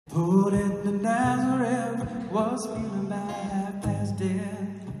Pulled into Nazareth, was feeling about half past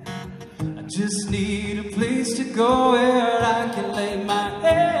dead. I just need a place to go where I can lay my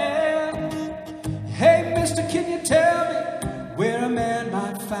head. Hey, mister, can you tell me where a man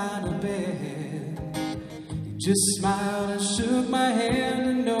might find a bed? He just smiled and shook my hand,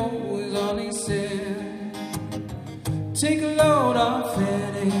 and no was all he said. Take a load off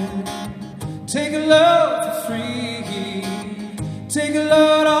Fanny, take a load for free. Take a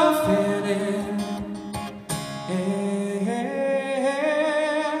load off Fanny. Hey, hey,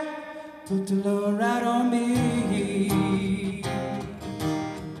 hey, put the load right on me.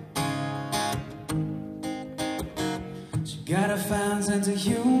 She got a fine sense of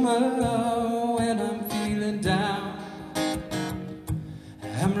humor when I'm feeling down.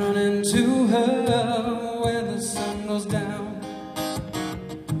 I'm running to her when the sun goes down.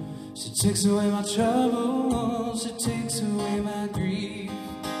 She takes away my trouble, she takes away my grief.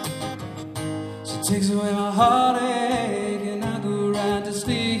 She takes away my heartache and I go right to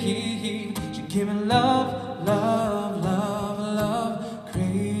sleep. She gave me love, love, love, love,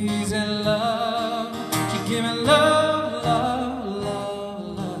 crazy love. She gave me love, love,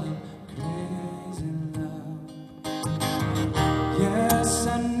 love, love, crazy love. Yes, I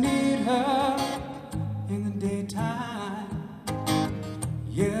need her in the daytime.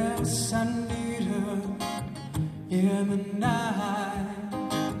 Yes, I need her in the night.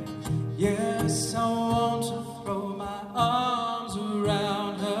 Yes, I want to throw my arms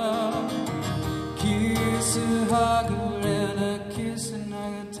around her, kiss her, hug her, and a kiss and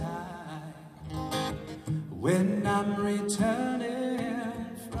hug her tight. When I'm returning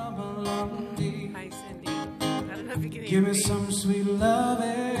from a long day, Hi, Cindy. I don't know if you can hear give me some sweet loving,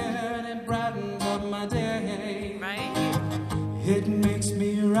 it brightens up my day. Right? It makes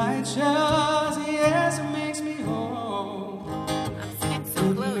me righteous, yes, it makes me whole. I'm sitting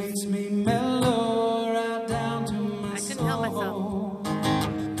so It close. makes me mellow right down to my I couldn't help myself. soul.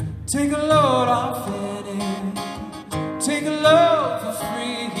 Take a load off Fanny, take a load for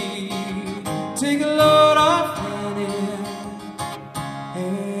free. Take a load off Fanny.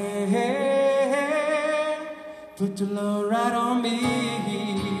 Hey, hey, hey, put the load right on me.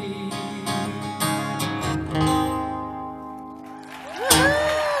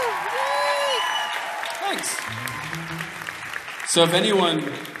 Thanks. So if anyone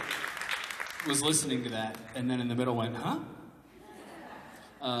was listening to that and then in the middle went, huh?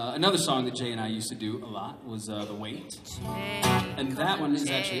 Another song that Jay and I used to do a lot was The Wait. And that one is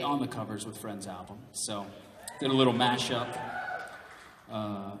actually on the Covers with Friends album. So did a little mashup.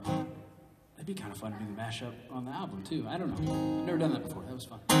 It'd be kind of fun to do the mashup on the album too. I don't know. I've never done that before. That was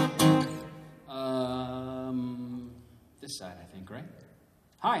fun. This side, I think, right?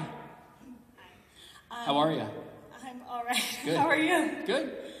 Hi. How are you? I'm all right. Good. How are you?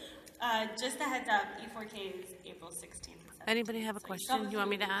 Good. Just a heads up, E4K is April 16th and 17th. Anybody have a question you want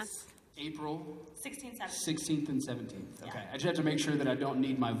me to ask? April 16th, 17th. 16th and 17th. Okay. Yeah. I just have to make sure that I don't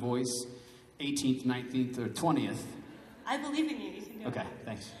need my voice 18th, 19th, or 20th. I believe in you. You can do Okay, it.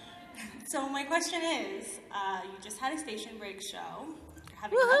 thanks. So my question is, you just had a station break show. You're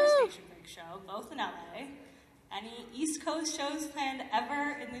having Woohoo! another station break show, both in LA. Any East Coast shows planned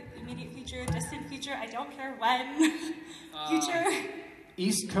ever in the immediate future, distant future? I don't care when. Future?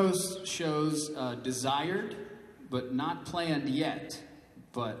 East Coast shows desired, but not planned yet.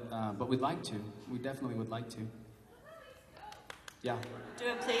 But we'd like to. We definitely would like to. Yeah. Do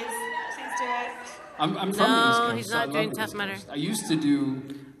it, please. Please do it. I'm from the East No, Coast. he's so I not love doing the Tough East Mudder. Coast. I used to do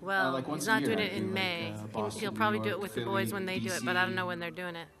Well, like once he's a not year. doing I'd it in do, May. Like, Boston, He'll probably New do York, it with the Philly, boys when they do it, DC. but I don't know when they're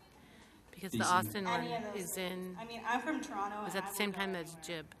doing it. Because the DC. Austin one Any of those is days. in, I mean, I'm from Toronto. is and at the I same will time go as anywhere.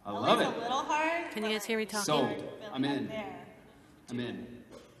 Jib. I LA's love a it. little hard. Can you guys hear me talking? Sold. Really, I'm in. there. I'm in.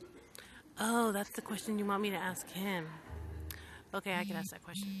 Oh, that's the question you want me to ask him. Okay, I can ask that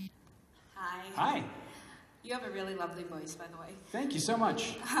question. Hi. Hi. You have a really lovely voice, by the way. Thank you so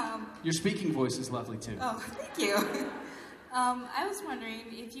much. Your speaking voice is lovely too. Oh, thank you. I was wondering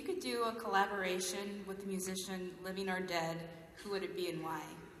if you could do a collaboration with the musician Living or Dead, who would it be and why?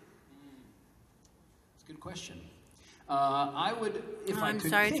 It's a good question. I would, if I I'm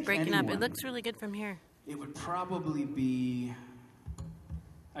could sorry pick it's breaking anyone, up. It looks really good from here. it would probably be.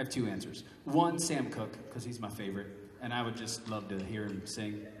 I have two answers. One, Sam Cooke, because he's my favorite, and I would just love to hear him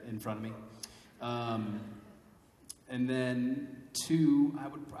sing in front of me. And then two, I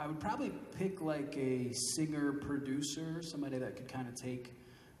would probably pick like a singer producer, somebody that could kind of take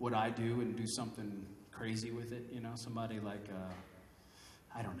what I do and do something crazy with it. You know, somebody like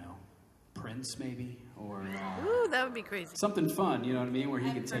I don't know, Prince maybe, or Ooh, that would be crazy. something fun. You know what I mean? Where he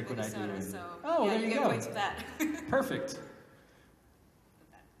I'm could from take what I do. Minnesota, And, so oh, yeah, there you you get go. points for that. Perfect.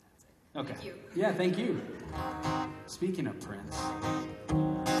 Okay. Thank you. Yeah, thank you. Speaking of Prince.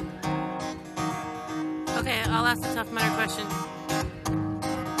 Okay, I'll ask the tough matter question.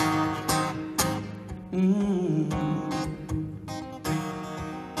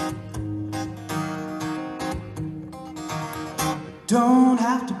 Don't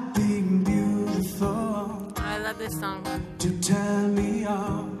have to be beautiful I love this song. to turn me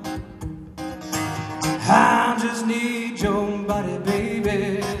on. I just need your body,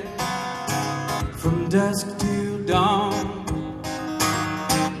 baby, from dusk till dawn.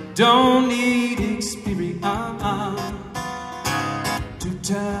 Don't need experience to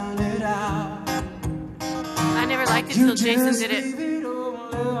turn it out. I never liked it You till Jason just did it. leave it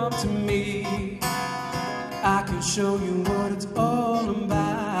all up to me. I can show you what it's all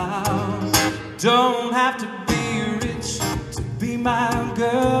about. Don't have to be rich to be my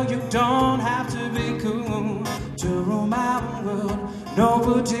girl. You don't have to be cool to rule my world. No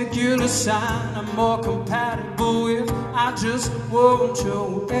particular sign I'm more compatible with. I just want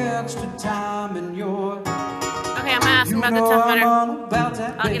your extra time and your. Okay, I'm gonna ask him about the tough matter.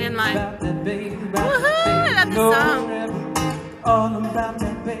 I'll get in line. Woohoo! I love this song. All about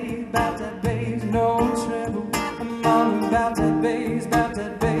that babe, no trouble. I'm all about that bass,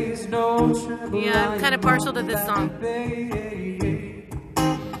 no trouble. Yeah, I'm kind of partial to this song.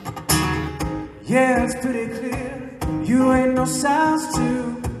 Yeah, it's pretty clear. You ain't no size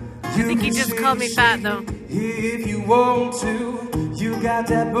two. I think he just called me fat though. If you want to, you got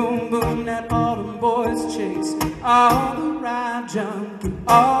that boom boom that all them boys chase. All the right junk in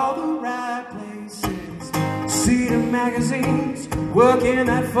all the right places. See the magazines, working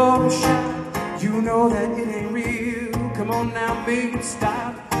at Photoshop. You know that it ain't real. Come on now, make it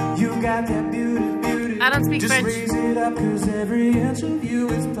stop. You got that beauty. I don't speak Just French. raise it up, cause every inch of you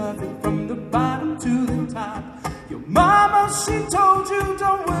is perfect from the bottom to the top. Your mama, she told you,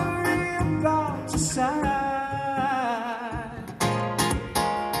 don't worry about your side.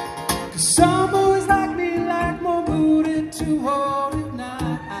 Cause some boys like me like more booty to hold at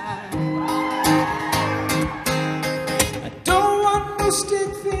night. I don't want no stick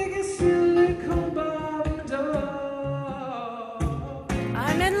figure silicone Barbie doll.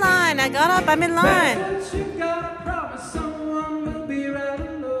 I'm in line. I got up. I'm in line. But you gotta promise someone will be right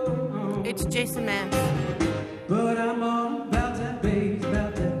along. It's Jason Mann. But I'm all about that bass,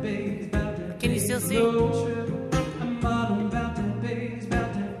 about that bass, about that. Can you still see? No trouble. I'm all about that bass,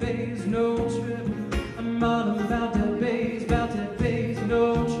 no trouble. I'm all about that bass,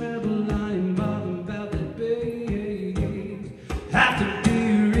 no trouble. I'm all about that bass. Have to be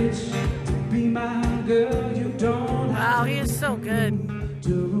rich to be my girl. You don't have Wow, he is so good.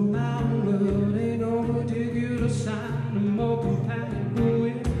 to rule my world. Ain't no particular sign I'm more compatible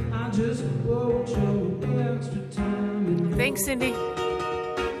with. I just want your extra time and Thanks, Cindy.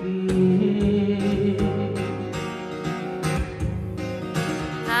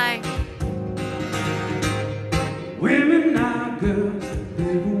 Hi. women are girls.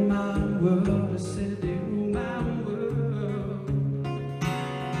 They rule my world. I said they rule my world.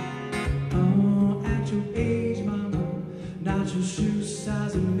 Oh, at your age, mama, not your shoe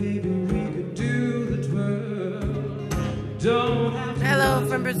size, and maybe we could do the twirl. Don't have to Hello love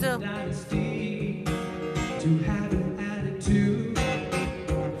from Brazil. dynasty to have an attitude.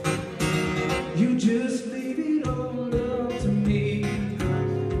 You just leave it all up to me.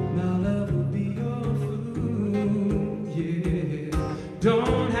 My love will be your food, yeah.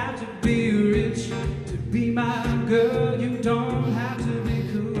 Don't have to be rich to be my girl. You don't have to be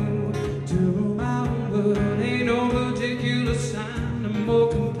cool to rule my world. Ain't no particular sign I'm more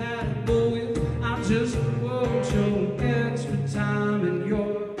compatible with. I just want your extra time and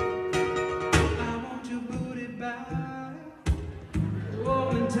your. I want your booty back. Oh,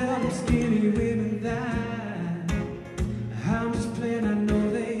 and tell them skinny women that I'm just playing. I know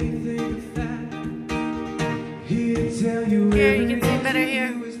they think that. Here to tell you Here, you can everything see better you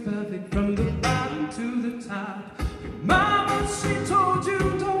here. do is perfect from the bottom to the top. Your mama, she told you,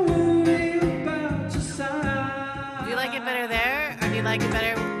 don't worry about your side. Do you like it better there, or do you like it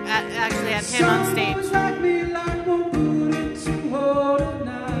better actually at him on stage? Some boys like me like more booty to hold at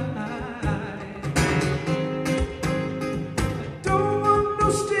night. I don't want no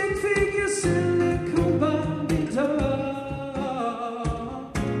stick figure silicone Barbie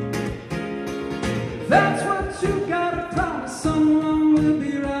doll. That's what you gotta promise. Someone will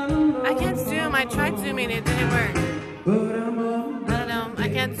be right along. I can't zoom. I tried zooming. It didn't work. But I'm all I don't know. I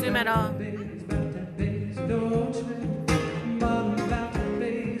can't zoom at all. about that bass, no trouble. I'm all about that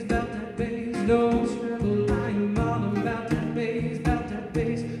bass, no trouble. I'm all about that bass,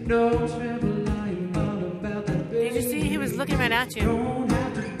 no trouble. I'm all about that bass. Did you see? He was looking right at you. Don't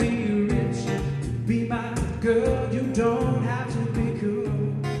have to be Girl, you don't have to be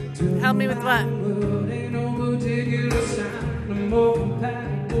cool. Help me with what? Ain't no particular sound I'm more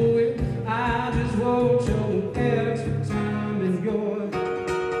compatible with. I just want your extra time and yours.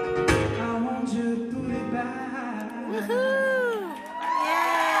 I want you to put it back. Woohoo!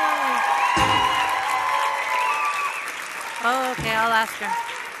 Yay! Oh, okay, I'll ask her.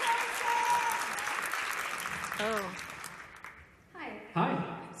 Oh. Hi. Hi.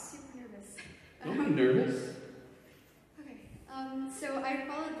 I'm super nervous. Don't be nervous. Okay. So I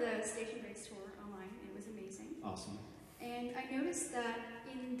followed the Station Breaks tour online. It was amazing. Awesome. And I noticed that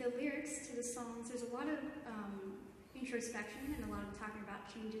in the lyrics to the songs, there's a lot of introspection and a lot of talking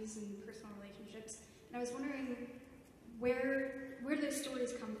about changes in personal relationships. And I was wondering where those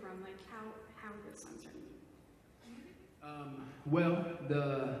stories come from, like how those songs are made. Well,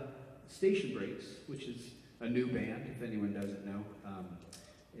 the Station Breaks, which is a new band, if anyone doesn't know,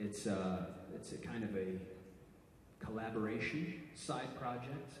 it's a kind of a collaboration side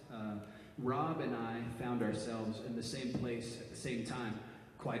project. Rob and I found ourselves in the same place at the same time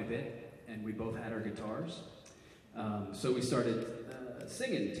quite a bit, and we both had our guitars. So we started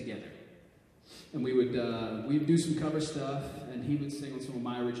singing together. And we'd do some cover stuff, and he would sing on some of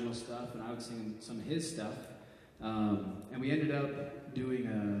my original stuff, and I would sing some of his stuff. And we ended up doing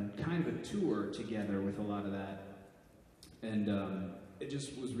a kind of a tour together with a lot of that. And it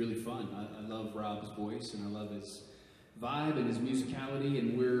just was really fun. I love Rob's voice, and I love his vibe and his musicality,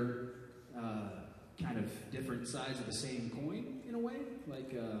 and we're kind of different sides of the same coin in a way.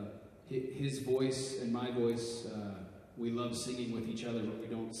 Like his voice and my voice, we love singing with each other, but we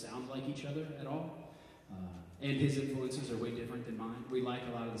don't sound like each other at all. And his influences are way different than mine. We like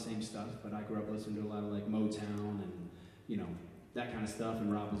a lot of the same stuff, but I grew up listening to a lot of like Motown and, you know, that kind of stuff,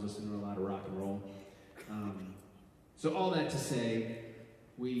 and Rob was listening to a lot of rock and roll. So all that to say,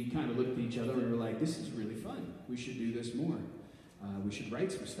 we kind of looked at each other and we were like, this is really fun. We should do this more. We should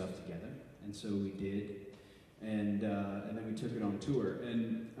write some stuff together. And so we did. And then we took it on tour.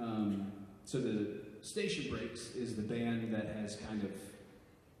 And so the Station Breaks is the band that has kind of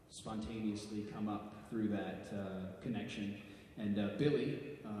spontaneously come up through that connection. And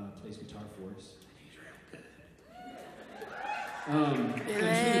Billy plays guitar for us. And it's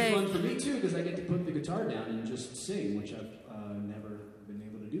really fun for me too, because I get to put the guitar down and just sing, which I've never been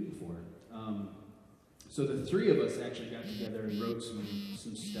able to do before. So the three of us actually got together and wrote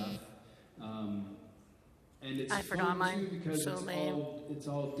some stuff. And it's I forgot fun mine. too because So lame. it's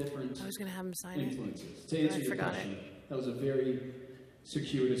all different I was going to have him sign it. influences. To answer I your forgot question, that was a very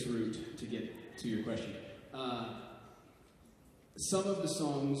circuitous route to get to your question. Some of the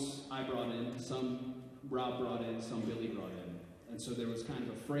songs I brought in, some Rob brought in, some Billy brought in. And so there was kind of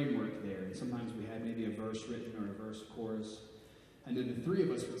a framework there. And sometimes we had maybe a verse written or a verse chorus. And then the three of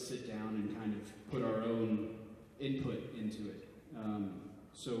us would sit down and kind of put our own input into it.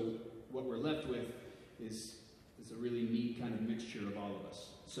 So what we're left with is a really neat kind of mixture of all of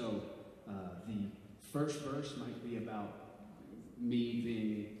us. So the first verse might be about me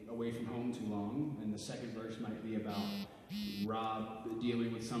being away from home too long, and the second verse might be about Rob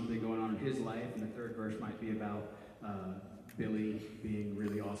dealing with something going on in his life, and the third verse might be about Billy being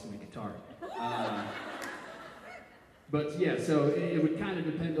really awesome at guitar. But yeah, so it would kind of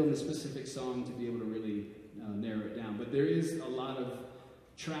depend on the specific song to be able to really narrow it down. But there is a lot of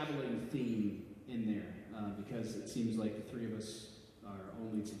traveling theme in there because it seems like the three of us are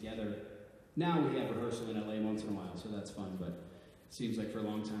only together. Now we have rehearsal in LA once in a while, so that's fun, but it seems like for a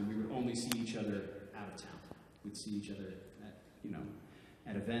long time we would only see each other out of town. We'd see each other at, you know,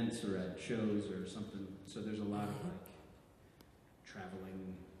 at events or at shows or something. So there's a lot of like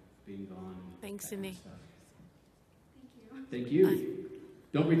traveling, being gone. Thanks, Thank Cindy. you. Thank you.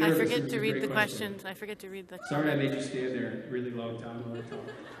 Don't be I nervous. forget This is to a read great the question. questions. I forget to read the Sorry I comments. made you stand there a really long time while I talk.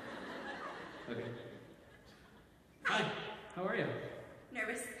 Okay. Hi. How are you?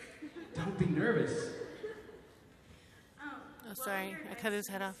 Nervous. Don't be nervous. Oh, sorry. I cut his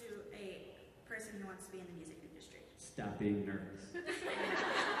head off. To a person who wants to be in the music industry. Stop being nervous. I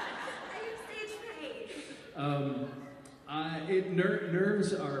have stage fright.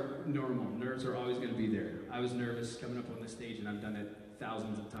 Nerves are normal. Nerves are always going to be there. I was nervous coming up on the stage, and I've done it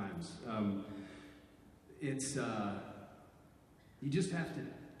thousands of times. You just have to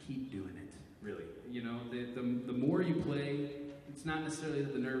keep doing it, really. You know, the more you play, it's not necessarily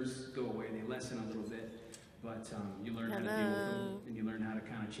that the nerves go away. They lessen a little bit, but you learn how to deal with them, and you learn how to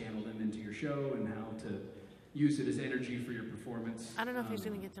kind of channel them into your show and how to use it as energy for your performance. I don't know if he's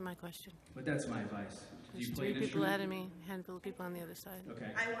going to get to my question. But that's my advice. Do There's you play three an people instrument? ahead of me, handful of people on the other side. Okay.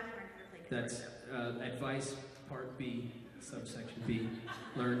 I want to learn how to play guitar. That's advice part B, subsection B.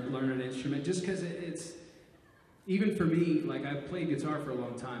 Learn an instrument. Just because even for me, like I've played guitar for a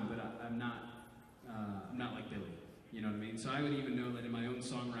long time, but I'm not like Billy. You know what I mean? So I would even know that in my own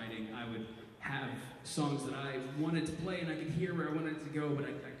songwriting, I would have songs that I wanted to play and I could hear where I wanted it to go, but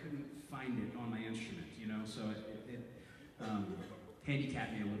I couldn't find it on my instrument, you know? So it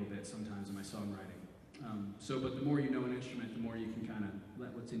handicapped me a little bit sometimes in my songwriting. But the more you know an instrument, the more you can kind of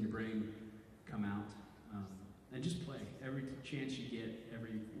let what's in your brain come out. And just play every chance you get,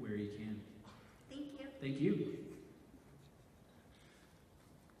 everywhere you can. Thank you. Thank you.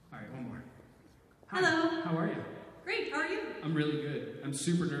 All right, one more. Hi. Hello. How are you? Great, how are you? I'm really good. I'm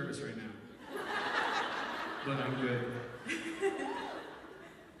super nervous right now. But I'm good.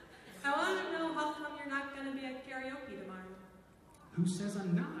 I want to know how come you're not going to be at karaoke tomorrow. Who says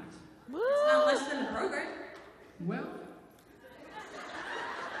I'm not? It's not listed in the program. Well,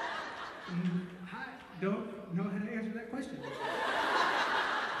 I don't know how to answer that question.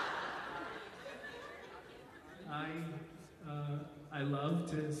 I love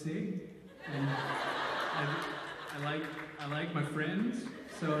to sing, and I like my friends.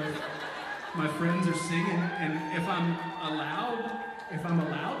 So if my friends are singing, and if I'm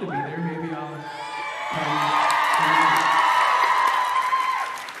allowed to be there, maybe I'll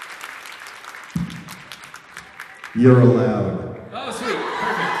You're allowed. Oh, sweet.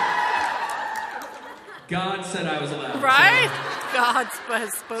 Perfect. God said I was allowed. Right? So, God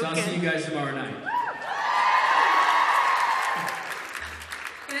has spoken. so I'll see you guys tomorrow night.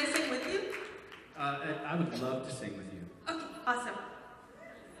 Can I sing with you? I would love to sing with you. Okay, awesome.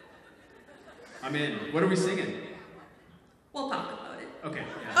 I'm in. What are we singing? We'll talk about it. Okay.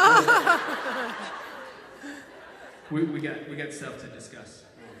 Yeah. we got stuff to discuss.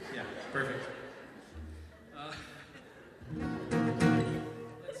 Yeah, perfect.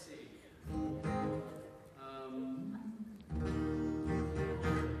 Let's see.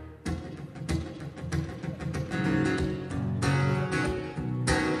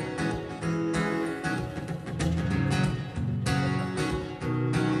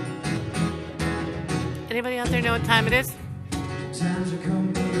 Anybody out there know what time it is? Time to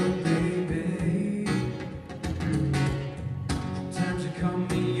come to your baby. Time to come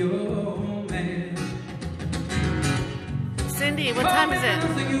to your man. Cindy, what time is it?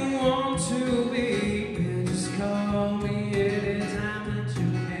 Anything you want to be, yeah, just call me anytime that you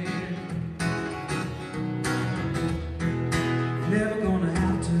can. Never gonna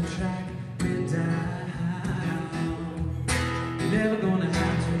have to track me down. Never gonna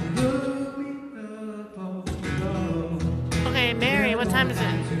have to look me up or low. Okay, Mary, what time is it?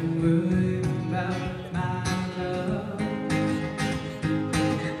 To worry about my love.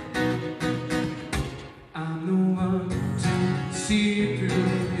 I'm the one to see you through.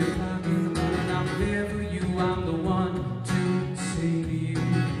 If I'm in the morning, I'm there for you. I'm the one to say to you,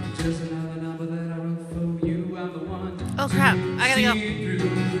 just another number that I wrote for you. I'm the one. Oh crap, I gotta go. See you through.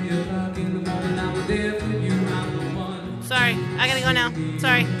 If I'm in the morning, I'm there for you. I'm the one. Sorry, I gotta go now.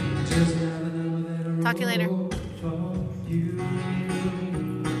 Sorry. Just another number that I wrote Talk to you later. for you.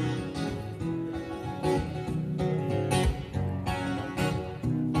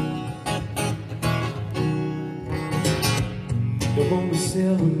 Don't want to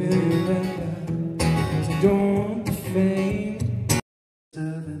sell a million records. I don't want the fame.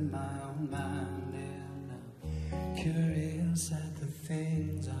 Serving my own mind, and I'm curious at the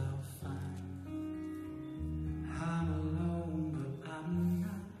things I'll find. I'm alone, but I'm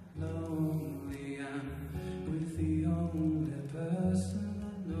not lonely. I'm with the only person I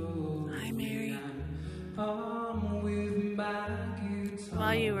know. Hi, Mary. I'm with my guitar.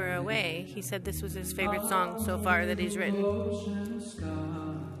 While you were away, he said this was his favorite song so far that he's written. Ocean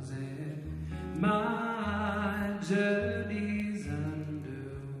scars and my journey's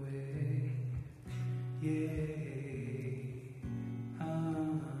underway. Yeah.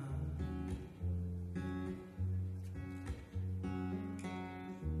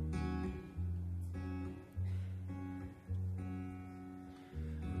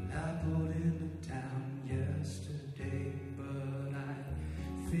 I pulled into town yesterday, but I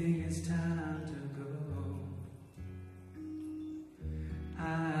think it's time to go. I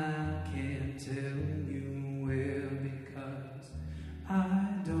can't tell you where because I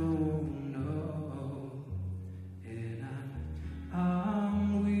don't know. And I'm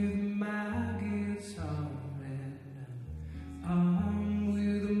with my guitar and I'm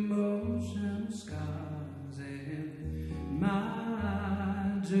with emotional scars and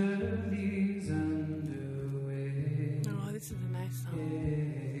my journey's underway. Oh, this is a nice song.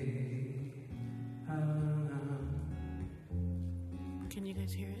 Can you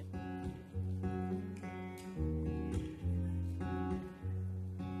guys hear it?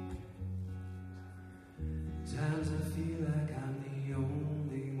 Time feel like I'm the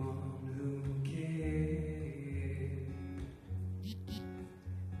only one who cares.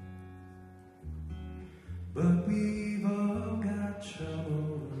 But we've all got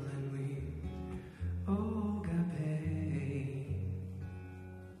trouble and we've all got pain.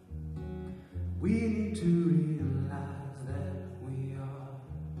 We need to realize that we are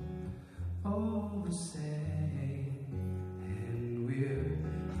all the same, and we're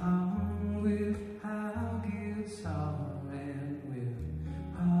on with our guitar, and we're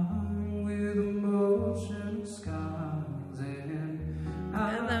on with emotion scars, and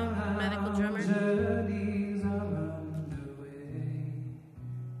Hello, medical drummer. journeys are underway.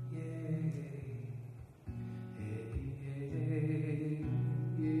 Yeah.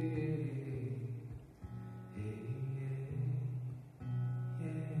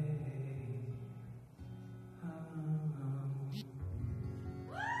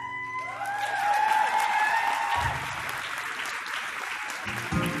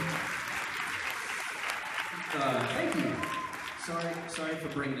 Thank you. Sorry for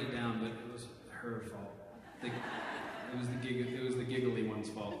bringing it down, but it was her fault. It was the giggly one's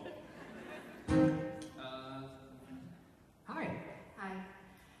fault. Hi. Hi.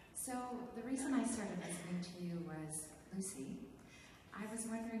 So the reason I started listening to you was Lucy. I was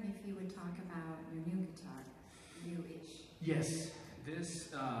wondering if you would talk about your new guitar, new-ish. Yes,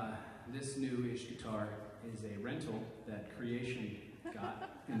 this new-ish guitar is a rental that Creation got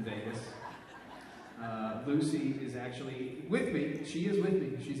in Vegas. Lucy is actually with me. She is with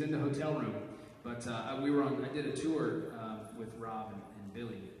me. She's in the hotel room. But I did a tour with Rob and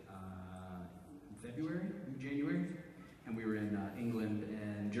Billy in January, and we were in England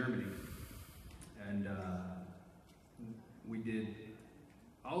and Germany, and we did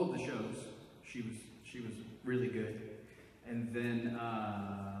all of the shows. She was really good, and then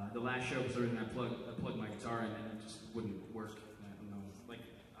the last show was when I plugged my guitar in and it just wouldn't work. I don't know, like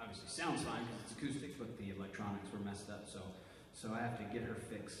obviously sounds fine because it's acoustic, but the electronics were messed up. So I have to get her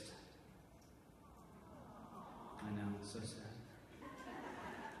fixed. I know, it's so sad.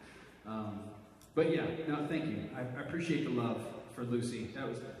 But yeah, no, thank you. I appreciate the love for Lucy. That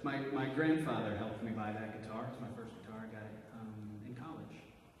was my grandfather helped me buy that guitar. It was my first guitar. I got it in college.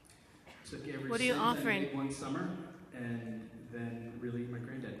 Took every What are you cent offering? I made one summer, and then really my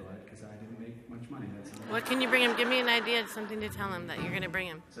granddad bought it because I didn't make much money that summer. What can you bring him? Give me an idea of something to tell him that you're going to bring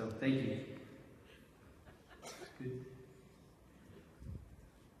him. So thank you. Good.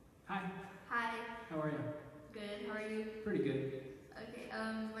 Hi. Hi. How are you? Good. How are you? Pretty good. Okay.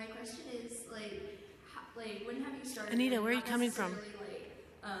 My question is when have you started? Anita, like, where are you not coming from? necessarily,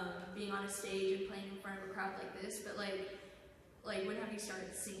 being on a stage and playing in front of a crowd like this, but like when have you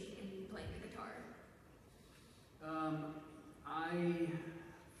started singing and playing the guitar?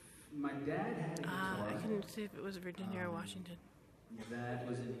 My dad had a guitar. I couldn't see if it was Virginia or Washington. That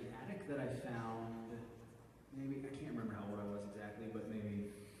was in the attic that I found. Maybe, I can't remember how old I was exactly, but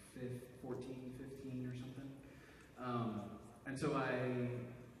maybe 14, 15 or something. And so I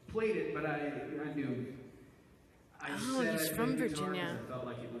played it, but I knew. He's from Virginia. I felt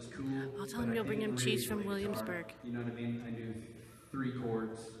like it was cool. I'll tell him you'll bring him cheese from Williamsburg. Guitar. You know what I mean? I knew 3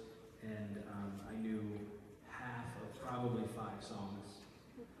 chords, and I knew half of probably 5 songs.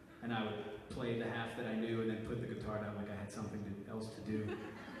 And I would play the half that I knew and then put the guitar down like I had something else to do.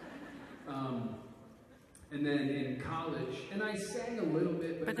 And then in college, and I sang a little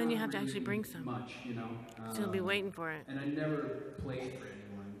bit, but then you have to really actually bring some. Much, you know. So you'll be waiting for it. And I never played for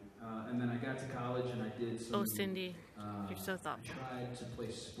anyone. And then I got to college and I did some. Oh, Cindy, you're so thoughtful. I tried to play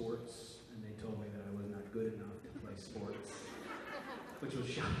sports, and they told me that I was not good enough to play sports, which was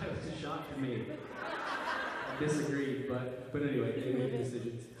a shock to me. I disagreed, but anyway, they made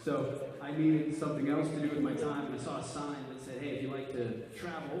decisions. So I needed something else to do with my time, and I saw a sign that said, "Hey, if you like to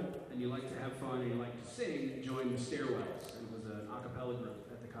travel and you like to have fun and you like to sing, join the Stairwells." It was an a cappella group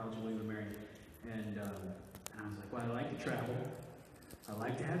at the College of William & Mary, and I was like, "Well, I like to travel. I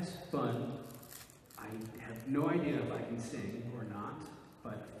like to have fun. I have no idea if I can sing or not,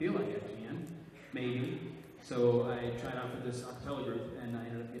 but I feel like I can, maybe." So I tried out for this a cappella group, and I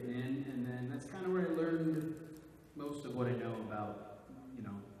ended up getting in, and then that's kind of where I learned most of what I know about, you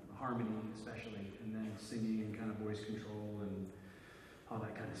know, harmony especially, and then singing and kind of voice control and all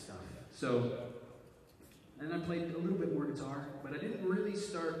that kind of stuff. So, and I played a little bit more guitar, but I didn't really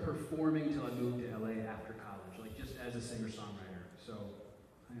start performing until I moved to LA after college, like just as a singer-songwriter. So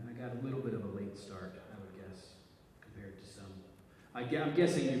I got a little bit of a late start, I would guess, compared to some. I'm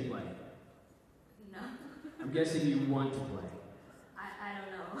guessing you play. No. I'm guessing you want to play. I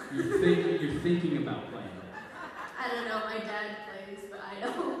don't know. You're thinking about playing. I don't know. My dad plays, but I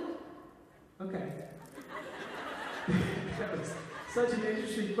don't. Okay. That was such an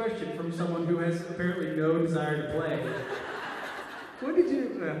interesting question from someone who has apparently no desire to play. What did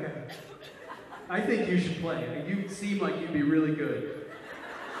you... Okay. I think you should play. You seem like you'd be really good.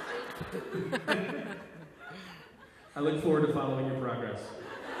 I look forward to following your progress.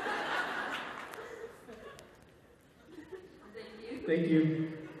 Thank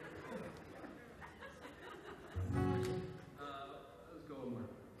you. Let's go one more.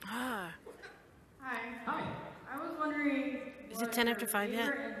 Ah. Hi. Hi. I was wondering. Is it 10 after 5 yet?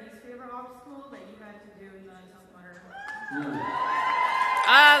 Favorite and least favorite obstacle that you had to do in the Tough Mudder?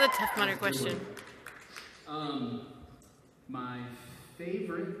 Ah, the Tough Mudder question. My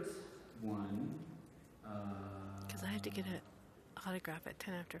favorite one. Because I have to get an autograph at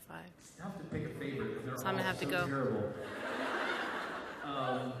 10 after 5. It's tough to pick a favorite. They're So I'm going to have to so go. Terrible.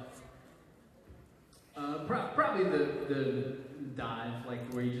 Probably the dive,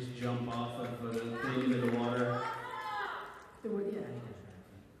 like where you just jump off of the thing into the water. Yeah,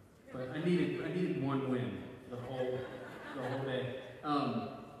 but I needed one win the whole day.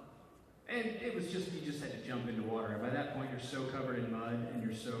 And it was just, you just had to jump into water. By that point, you're so covered in mud and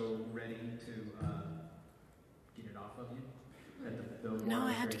you're so ready to get it off of you. That No,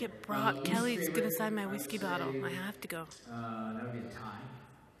 I have to get brought. Kelly's going to sign my whiskey bottle. I have to go. That would be a tie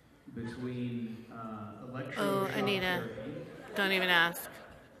between electroshock Oh, Anita. Don't even ask.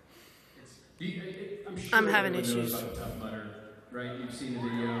 I'm sure I'm having everyone knows issues. about Tough Mudder, right? You've seen the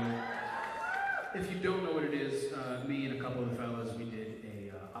video. If you don't know what it is, me and a couple of the fellas, we did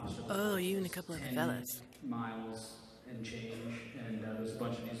a obstacle. Oh, you and a couple of the 10 fellas. miles and change, and there was a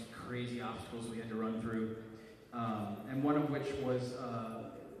bunch of these crazy obstacles we had to run through, and one of which was.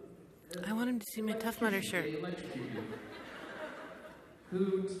 I want him to see my Tough Mudder shirt.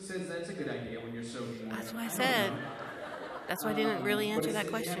 Who says that's a good idea when you're so warm? That's what I said. That's why I didn't really answer that They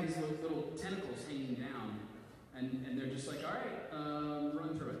question. have these little tentacles hanging down, and they're just like, all right,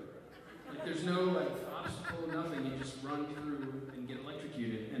 run through it. Like there's no like obstacle, nothing. You just run through and get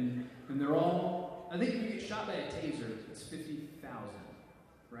electrocuted, and they're all. I think if you get shot by a taser, it's 50,000,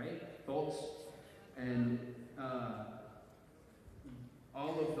 right? Volts, and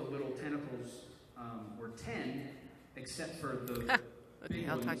all of the little tentacles were 10, except for the Okay, big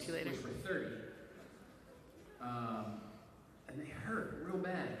I'll ones, talk to you later. which were 30. And they hurt real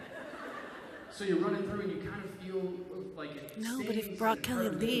bad. So you're running through and you kind of feel like it No, but stings if Brock and Kelly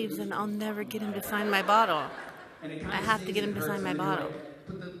hurts. leaves, then I'll never get him to sign my bottle. And it kinda I have to stings get him and to sign hurts, my and you're bottle.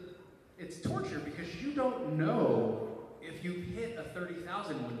 like- but it's torture because you don't know if you've hit a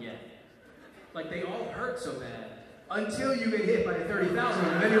 30,000 one yet. Like they all hurt so bad until you get hit by a 30,000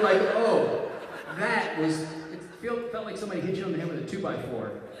 one, and then you're like, oh, that was. It felt like somebody hit you on the head with a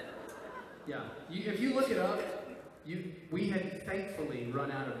 2x4. Yeah, if you look it up, we had thankfully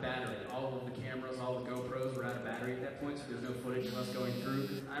run out of battery. All of the cameras, all the GoPros were out of battery at that point, so there's no footage of us going through.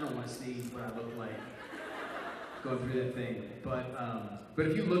 Because I don't want to see what I look like going through that thing. But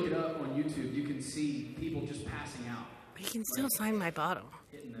if you look it up on YouTube, you can see people just passing out. But he can still sign my bottle.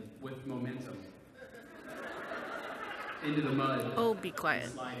 Hitting them with momentum into the mud. Oh, be quiet.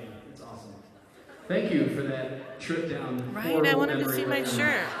 Sliding. It's awesome. Thank you for that trip down. Right, I wanted to see my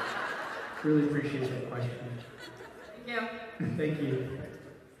shirt. Really appreciate that question. Thank you. Thank you.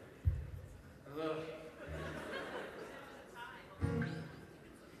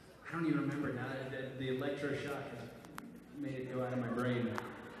 I don't even remember now that the electroshock has made it go out of my brain.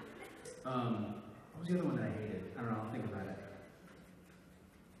 What was the other one that I hated? I don't know, I'll think about it.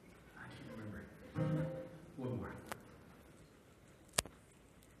 I can't remember. One more.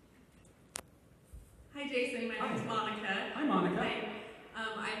 Hi, Jason. My name is Monica. Hi, Monica. Hi.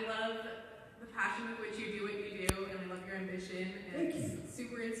 I love the passion with which you do what you do, and I love your ambition. And it's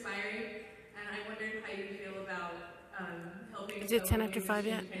super inspiring. And I wondered how you feel about helping. Is it 10 after 5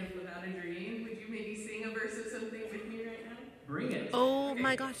 yet? Kind of without a dream. Would you maybe sing a verse of something with me right now? Bring it. Oh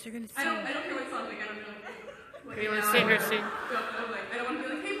my gosh, they're going to sing. I don't care what song. Like I don't know. Like, You want to now see I her don't sing? know, like I don't want to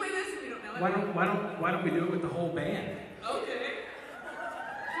be like, hey, play this. If you don't know it. Why don't we do it with the whole band? Okay.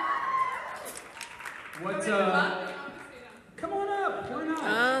 What come on up, why not?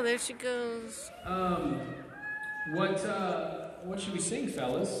 Oh, there she goes. What should we sing,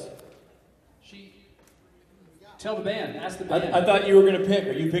 fellas? Tell the band, ask the band. I thought you were going to pick.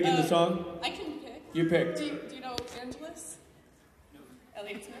 Are you picking the song? I can pick. You picked. Do you know Angeles? No.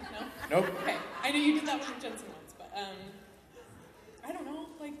 Elliot Smith? No? Nope. Okay. I know you did that with Jensen once, but I don't know,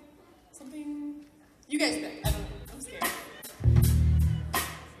 like something. You guys pick. I don't know. I'm scared.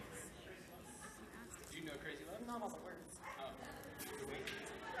 Do you know Crazy Love? Not all the words.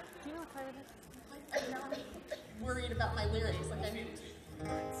 Do you know what part of it? I'm worried about my lyrics. Like I need to.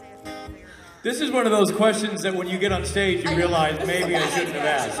 This is one of those questions that when you get on stage, you realize maybe I shouldn't have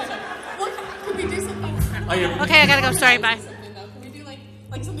asked. Well, could we do something? Okay, I gotta go. Sorry, bye. Can we do like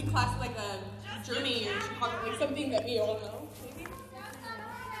something classic, like a journey or like something that we all know? Maybe?